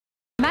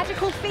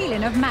Magical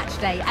feeling of match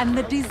day and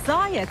the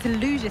desire to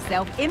lose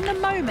yourself in the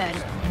moment.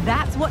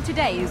 That's what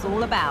today is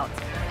all about.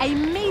 A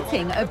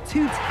meeting of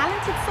two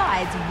talented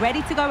sides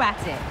ready to go at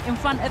it in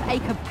front of a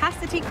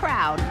capacity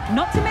crowd,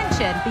 not to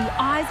mention the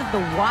eyes of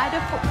the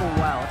wider football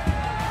world.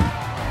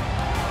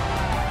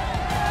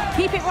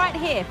 Keep it right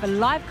here for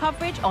live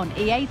coverage on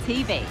EA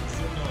TV.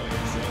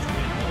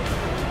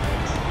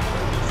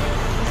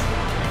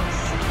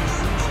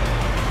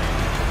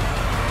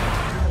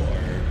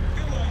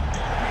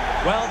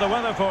 Well, the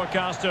weather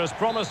forecasters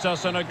promised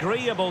us an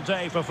agreeable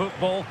day for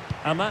football,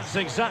 and that's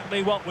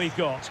exactly what we've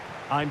got.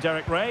 I'm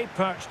Derek Ray,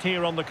 perched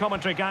here on the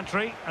commentary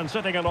gantry, and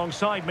sitting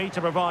alongside me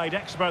to provide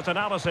expert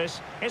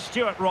analysis is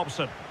Stuart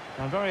Robson.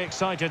 I'm very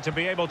excited to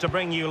be able to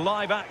bring you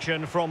live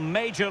action from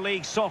Major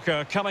League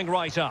Soccer coming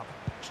right up.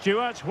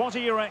 Stuart, what are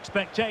your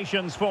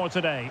expectations for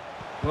today?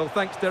 Well,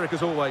 thanks, Derek,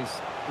 as always.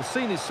 The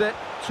scene is set,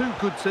 two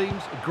good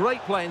teams, a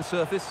great playing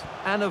surface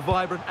and a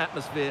vibrant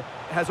atmosphere.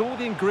 It has all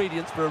the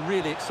ingredients for a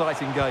really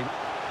exciting game.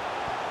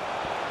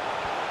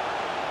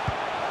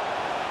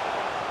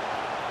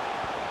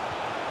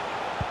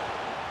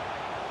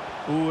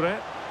 Ure.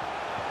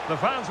 The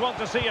fans want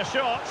to see a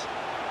shot,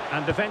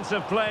 and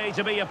defensive play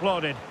to be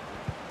applauded.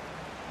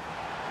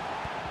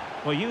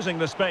 Well, using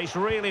the space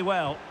really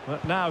well,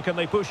 but now can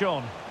they push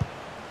on?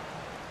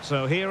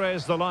 So here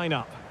is the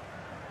lineup.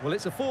 Well,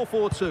 it's a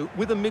 4-4-2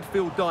 with a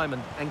midfield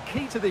diamond, and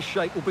key to this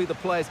shape will be the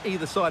players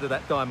either side of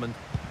that diamond.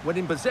 When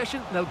in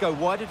possession, they'll go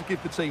wider to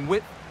give the team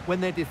width. When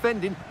they're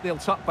defending, they'll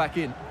tuck back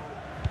in.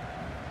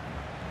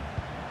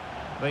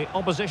 The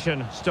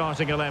opposition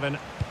starting 11.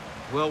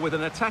 Well, with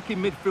an attacking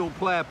midfield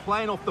player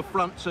playing off the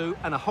front two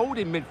and a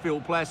holding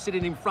midfield player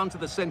sitting in front of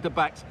the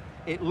centre-backs,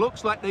 it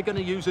looks like they're going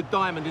to use a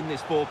diamond in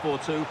this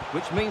 4-4-2,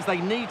 which means they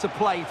need to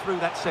play through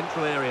that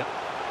central area.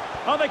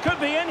 Oh, they could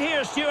be in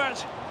here,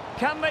 Stuart.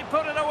 Can they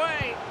put it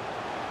away?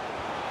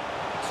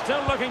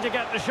 Still looking to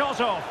get the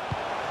shot off.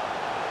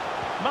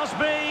 Must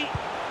be.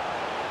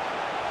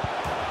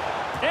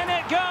 In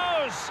it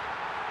goes.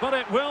 But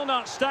it will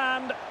not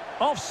stand.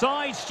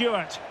 Offside,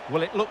 Stuart.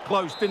 Well, it looked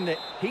close, didn't it?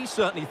 He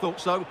certainly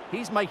thought so.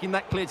 He's making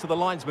that clear to the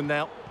linesman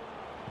now.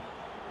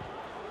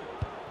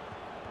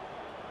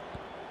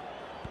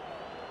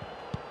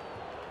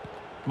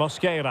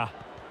 Mosquera.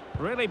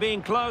 Really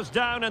being closed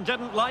down and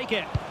didn't like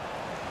it.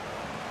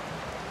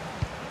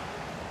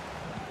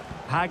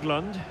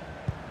 Hagland.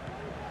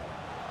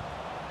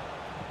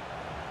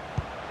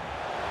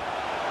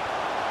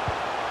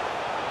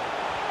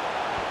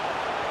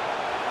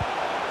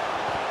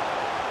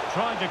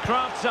 Trying to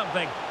craft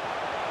something.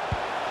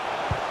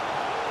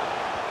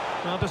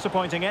 Well,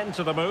 disappointing end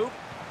to the move.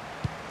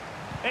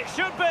 It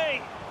should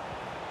be.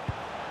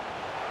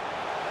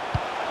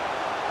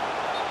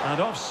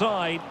 And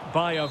offside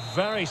by a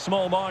very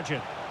small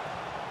margin.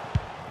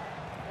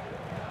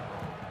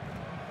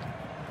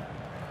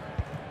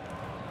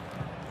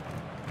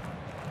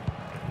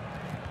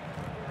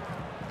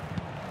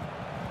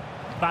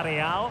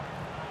 Barrial.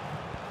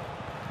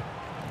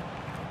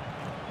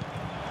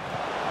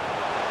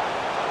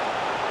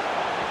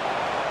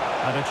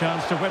 And a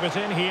chance to whip it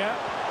in here.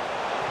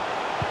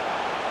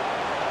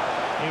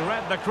 He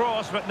read the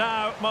cross, but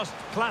now must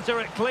clatter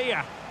it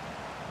clear.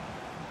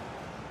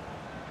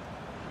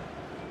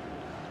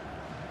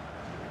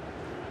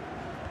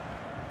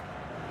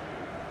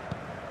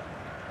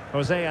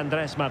 Jose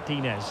Andres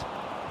Martinez.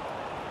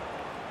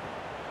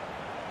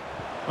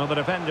 Well, the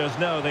defenders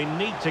know they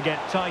need to get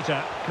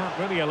tighter. Can't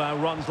really allow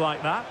runs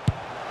like that.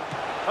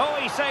 Oh,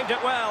 he saved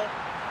it well.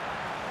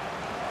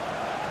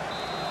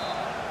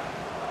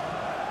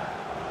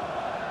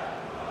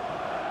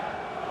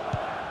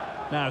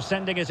 Now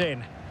sending it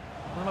in.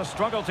 Well, a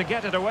struggle to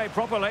get it away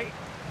properly.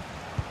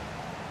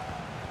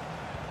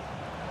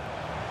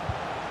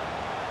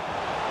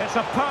 It's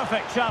a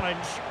perfect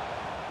challenge.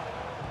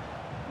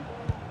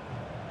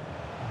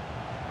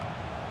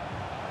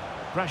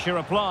 Pressure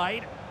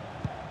applied.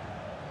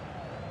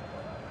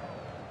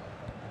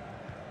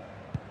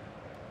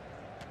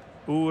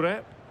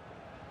 Ure.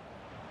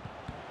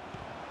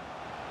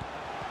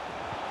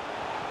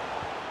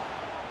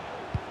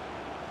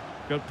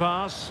 Good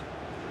pass.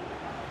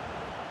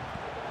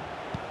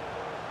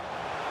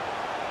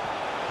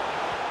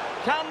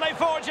 Can they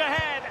forge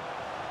ahead?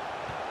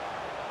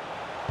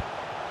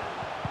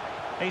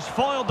 He's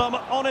foiled them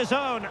on his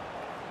own.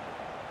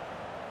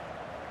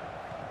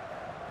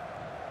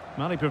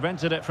 Well, he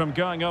prevented it from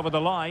going over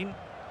the line.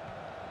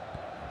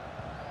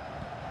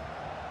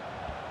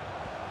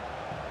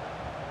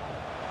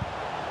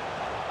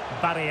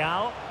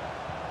 Barrial.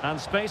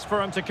 And space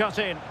for him to cut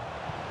in.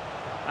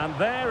 And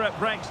there it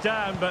breaks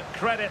down, but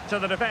credit to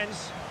the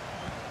defence.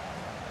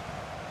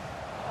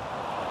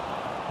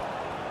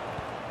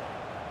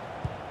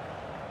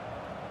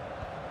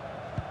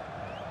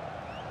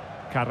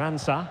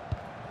 Carranza.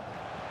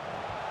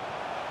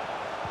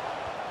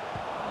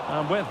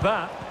 And with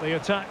that, the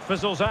attack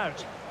fizzles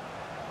out.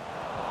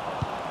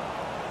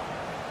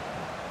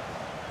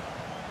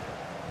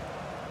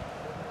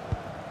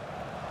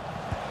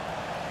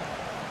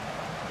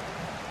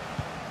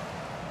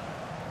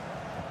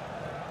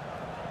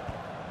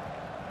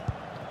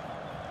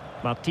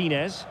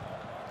 Martinez.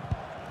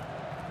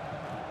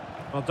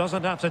 Well,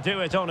 doesn't have to do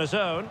it on his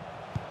own.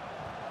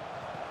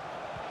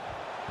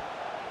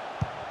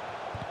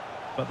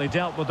 But they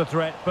dealt with the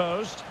threat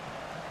posed.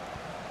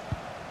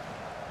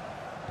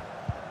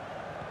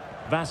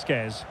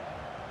 Vasquez.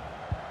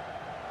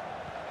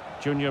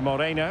 Junior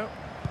Moreno.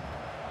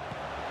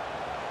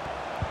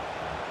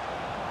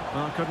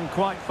 Well, couldn't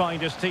quite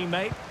find his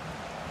teammate.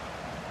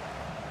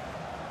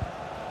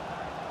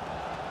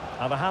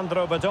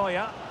 Alejandro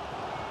Bedoya.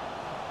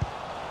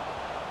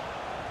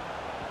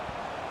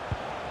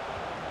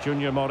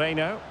 Junior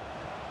Moreno.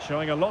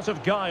 Showing a lot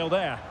of guile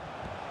there.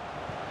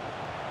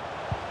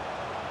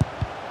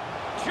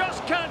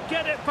 Just can't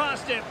get it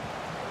past him.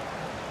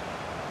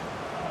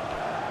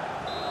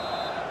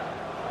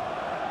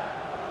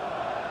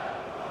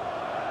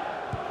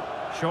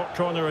 Short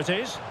corner it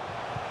is.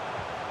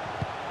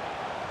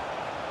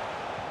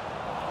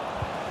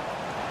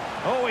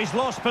 Oh, he's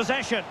lost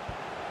possession.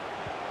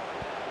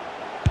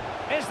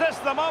 Is this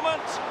the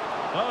moment?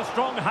 Oh,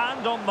 strong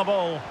hand on the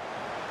ball.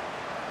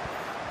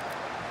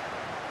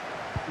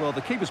 Well,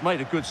 the keeper's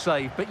made a good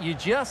save, but you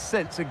just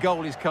sense a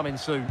goal is coming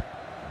soon.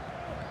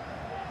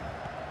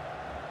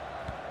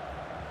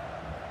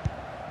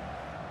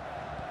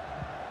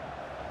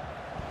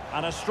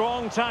 And a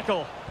strong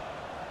tackle.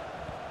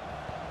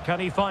 Can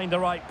he find the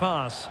right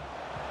pass?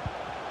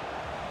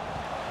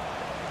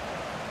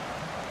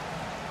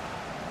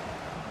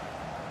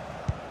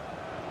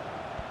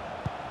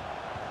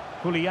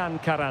 Julian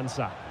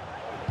Carranza.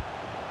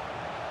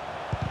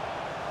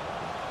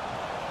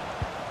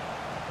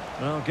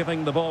 Well,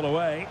 giving the ball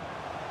away.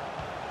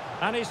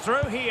 And he's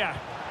through here.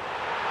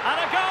 And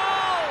a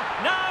goal!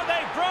 Now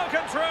they've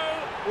broken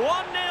through.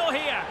 1-0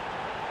 here.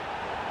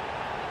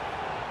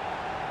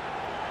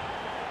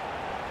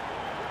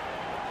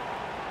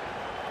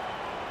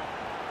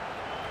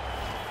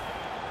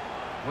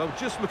 Well,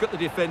 just look at the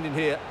defending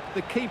here.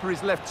 The keeper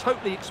is left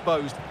totally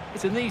exposed.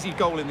 It's an easy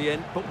goal in the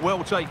end, but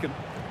well taken.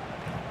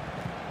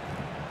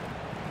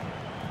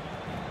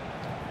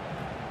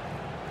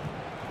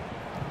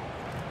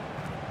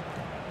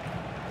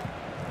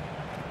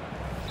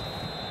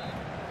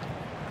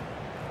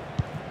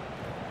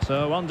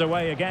 So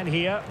underway again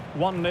here.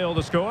 1-0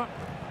 the score.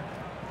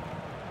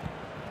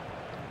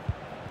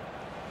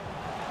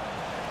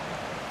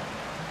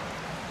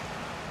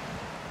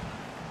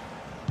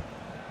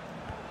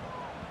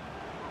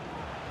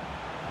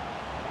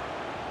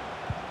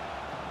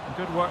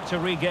 Good work to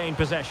regain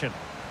possession.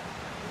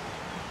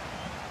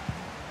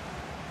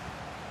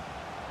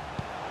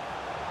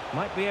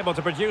 Might be able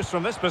to produce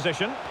from this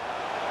position.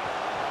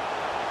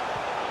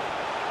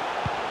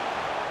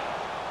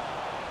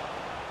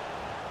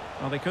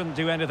 Well, they couldn't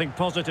do anything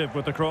positive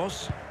with the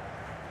cross.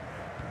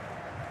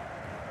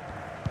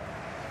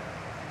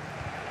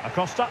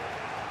 Acosta.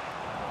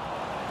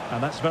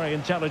 And that's very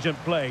intelligent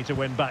play to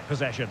win back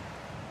possession.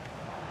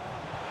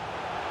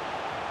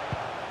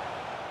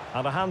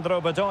 Alejandro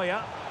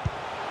Bedoya.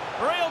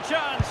 Real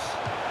chance.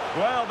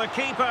 Well, the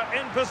keeper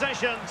in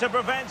possession to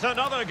prevent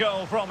another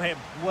goal from him.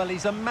 Well,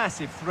 he's a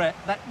massive threat.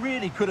 That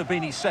really could have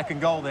been his second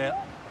goal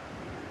there.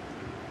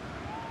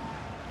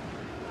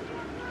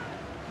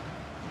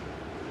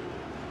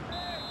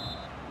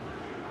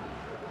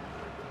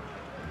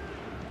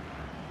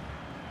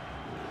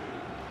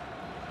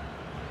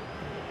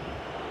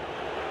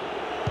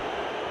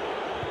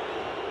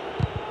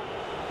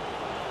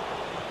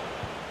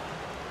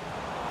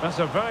 That's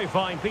a very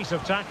fine piece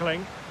of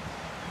tackling.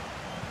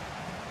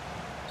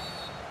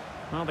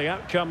 Well, the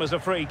outcome is a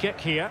free kick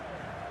here.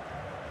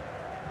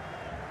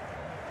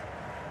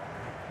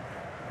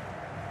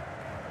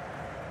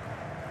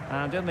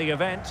 And in the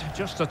event,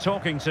 just a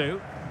talking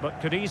to,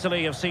 but could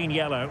easily have seen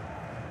yellow.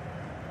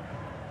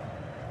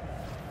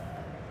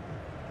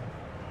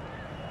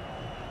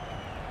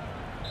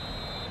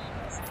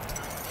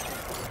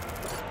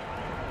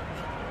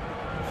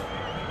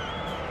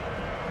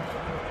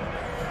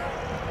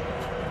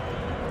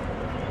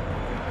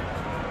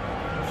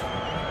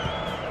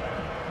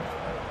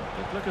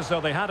 Look as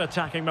though they had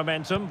attacking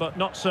momentum, but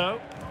not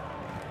so.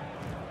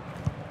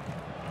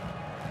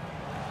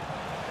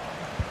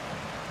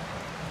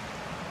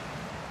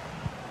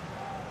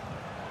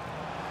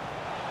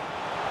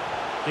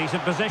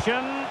 Decent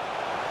position.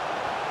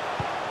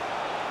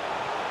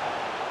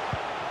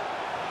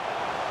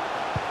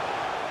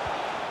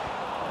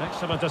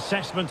 Excellent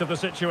assessment of the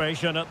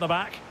situation at the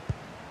back.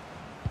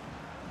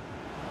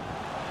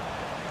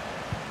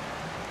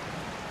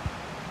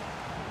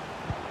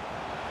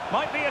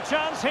 Might be a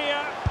chance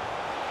here.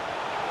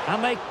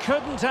 And they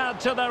couldn't add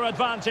to their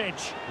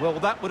advantage. Well,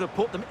 that would have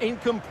put them in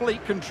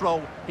complete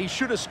control. He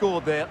should have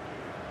scored there.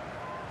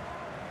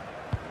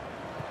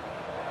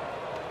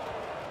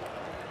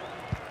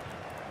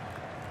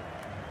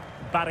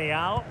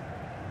 Barrial.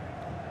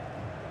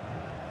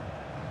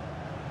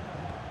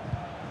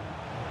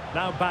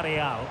 Now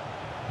Barrial.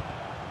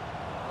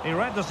 He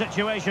read the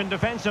situation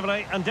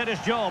defensively and did his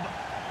job.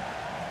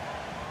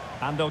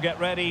 And they'll get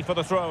ready for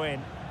the throw-in.